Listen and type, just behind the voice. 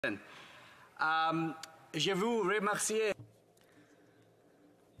Je vous remercie.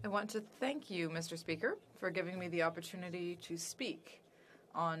 I want to thank you, Mr. Speaker, for giving me the opportunity to speak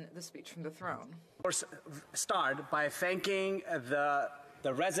on the speech from the throne. Start by thanking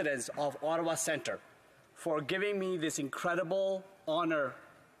the residents of Ottawa Centre for giving me this incredible honor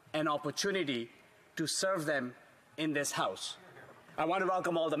and opportunity to serve them in this House. I want to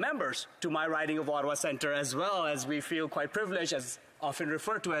welcome all the members to my riding of Ottawa Centre, as well as we feel quite privileged, as often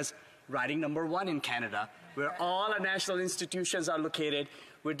referred to as riding number 1 in Canada, where all our national institutions are located,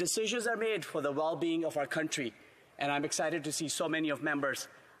 where decisions are made for the well-being of our country. And I'm excited to see so many of members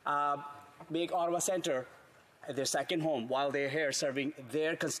make Ottawa Centre their second home while they're here serving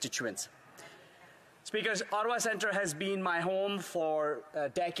their constituents. Speakers, Ottawa Centre has been my home for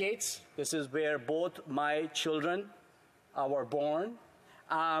decades. This is where both my children were born,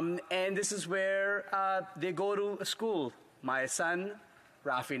 and this is where they go to school. My son,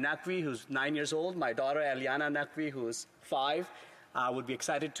 Yasir Naqvi, who's 9 years old, my daughter, Yasir Naqvi, who's 5. Would be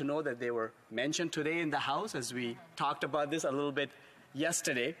excited to know that they were mentioned today in the House, as we talked about this a little bit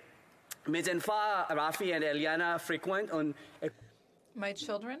yesterday. Maiden, Rafi, and Eliana frequent on. My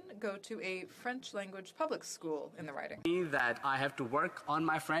children go to a French language public school in the riding. That I have to work on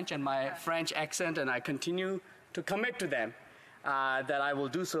my French and my French accent, and I continue to commit to them that I will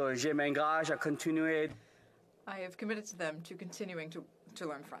do so. Je m'engage à continuer. I have committed to them to continuing to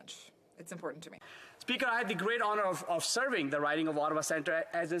learn French. It's important to me. Speaker, I had the great honor of serving the riding of Ottawa Centre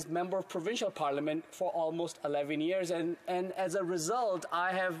as its member of provincial parliament for almost 11 years. And as a result,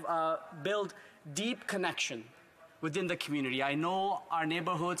 I have built deep connection within the community. I know our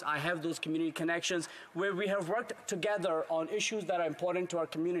neighborhoods. I have those community connections where we have worked together on issues that are important to our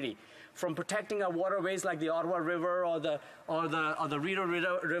community, from protecting our waterways like the Ottawa River or the Rideau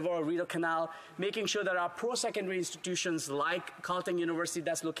River or Rideau Canal, making sure that our pro-secondary institutions like Carleton University,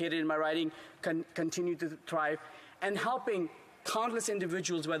 that's located in my riding, can continue to thrive, and helping countless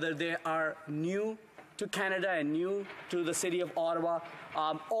individuals, whether they are new to Canada and new to the city of Ottawa,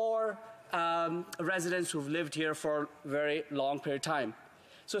 or residents who've lived here for a very long period of time.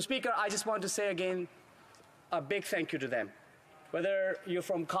 So, Speaker, I just want to say again a big thank you to them. Whether you're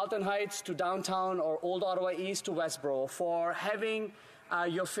from Carleton Heights to downtown or Old Ottawa East to Westboro, for having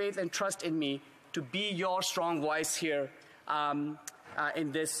your faith and trust in me to be your strong voice here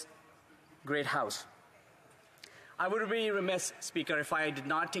in this great House. I would be remiss, Speaker, if I did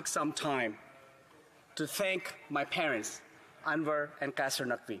not take some time to thank my parents, Anwar and Yasir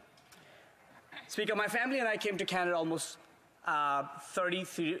Naqvi. Speaker, my family and I came to Canada almost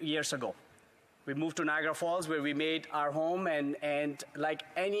 33 years ago. We moved to Niagara Falls, where we made our home, and like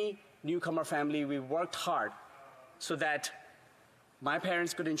any newcomer family, we worked hard so that my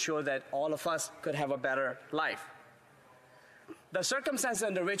parents could ensure that all of us could have a better life. The circumstances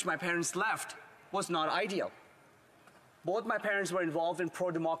under which my parents left was not ideal. Both my parents were involved in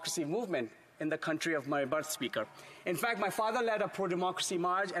pro-democracy movement in the country of my birth, Speaker. In fact, my father led a pro-democracy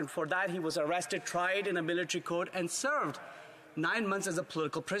march, and for that he was arrested, tried in a military court, and served 9 months as a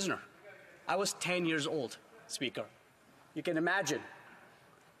political prisoner. I was 10 years old, Speaker. You can imagine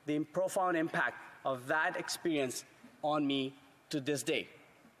the profound impact of that experience on me to this day.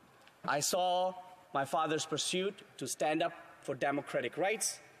 I saw my father's pursuit to stand up for democratic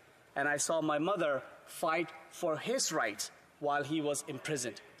rights, and I saw my mother fight for his rights while he was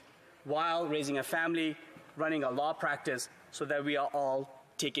imprisoned, while raising a family, running a law practice, so that we are all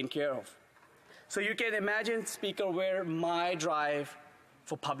taken care of. So you can imagine, Speaker, where my drive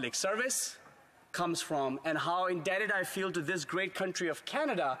for public service comes from, and how indebted I feel to this great country of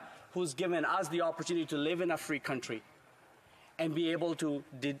Canada, who's given us the opportunity to live in a free country and be able to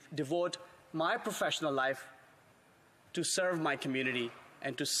devote my professional life to serve my community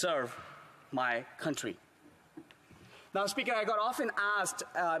and to serve my country. Now, Speaker, I got often asked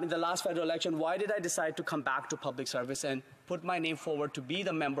in the last federal election, why did I decide to come back to public service and put my name forward to be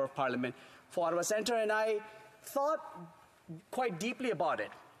the Member of Parliament for Ottawa Centre? And I thought quite deeply about it.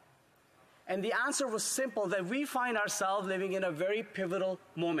 And the answer was simple, that we find ourselves living in a very pivotal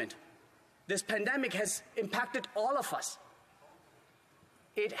moment. This pandemic has impacted all of us.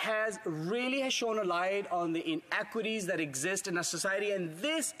 It has really shone a light on the inequities that exist in our society, and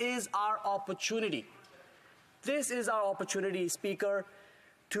this is our opportunity. This is our opportunity, Speaker,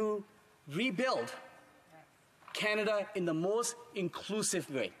 to rebuild Canada in the most inclusive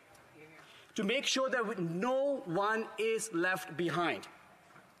way, to make sure that no one is left behind.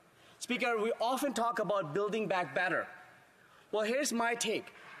 Speaker, we often talk about building back better. Well, here's my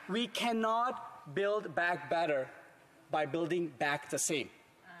take. We cannot build back better by building back the same.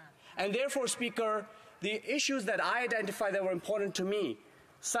 And therefore, Speaker, the issues that I identified that were important to me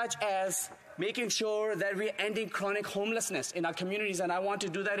such as making sure that we're ending chronic homelessness in our communities, and I want to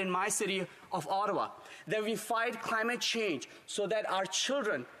do that in my city of Ottawa, that we fight climate change so that our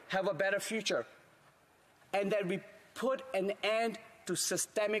children have a better future, and that we put an end to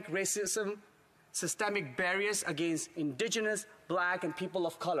systemic racism, systemic barriers against Indigenous, Black, and people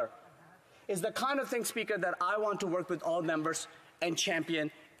of color, is the kind of thing, Speaker, that I want to work with all members and champion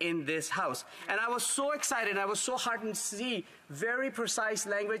in this House. And I was so excited, I was so heartened to see very precise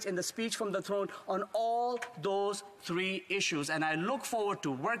language in the speech from the throne on all those three issues. And I look forward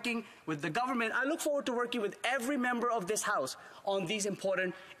to working with the government. I look forward to working with every member of this House on these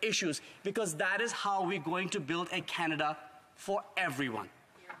important issues, because that is how we're going to build a Canada for everyone.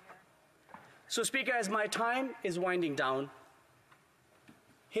 So, Speaker, as my time is winding down,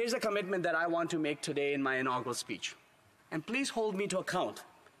 here's a commitment that I want to make today in my inaugural speech. And please hold me to account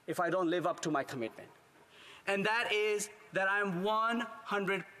if I don't live up to my commitment. And that is that I'm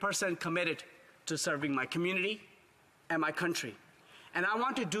 100% committed to serving my community and my country. And I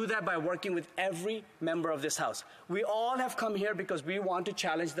want to do that by working with every member of this House. We all have come here because we want to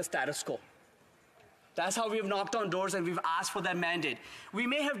challenge the status quo. That's how we've knocked on doors and we've asked for that mandate. We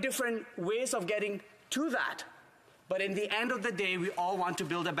may have different ways of getting to that, but in the end of the day, we all want to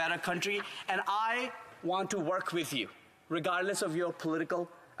build a better country, and I want to work with you, regardless of your political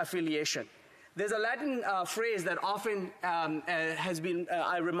affiliation. There's a Latin phrase that often has been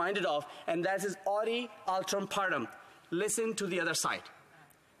I'm reminded of, and that is audi alterum partem, listen to the other side.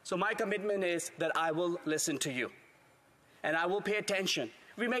 So my commitment is that I will listen to you, and I will pay attention.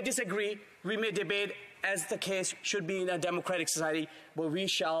 We may disagree, we may debate, as the case should be in a democratic society, but we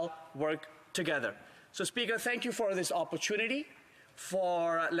shall work together. So, Speaker, thank you for this opportunity,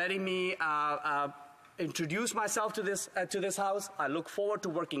 for letting me introduce myself to this House. I look forward to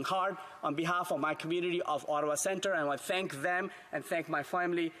working hard on behalf of my community of Ottawa Centre, and I want to thank them and thank my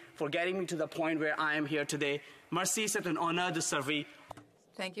family for getting me to the point where I am here today. Merci, c'est un honneur de servir.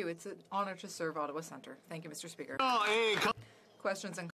 Thank you. It's an honor to serve Ottawa Centre. Thank you, Mr. Speaker. Questions and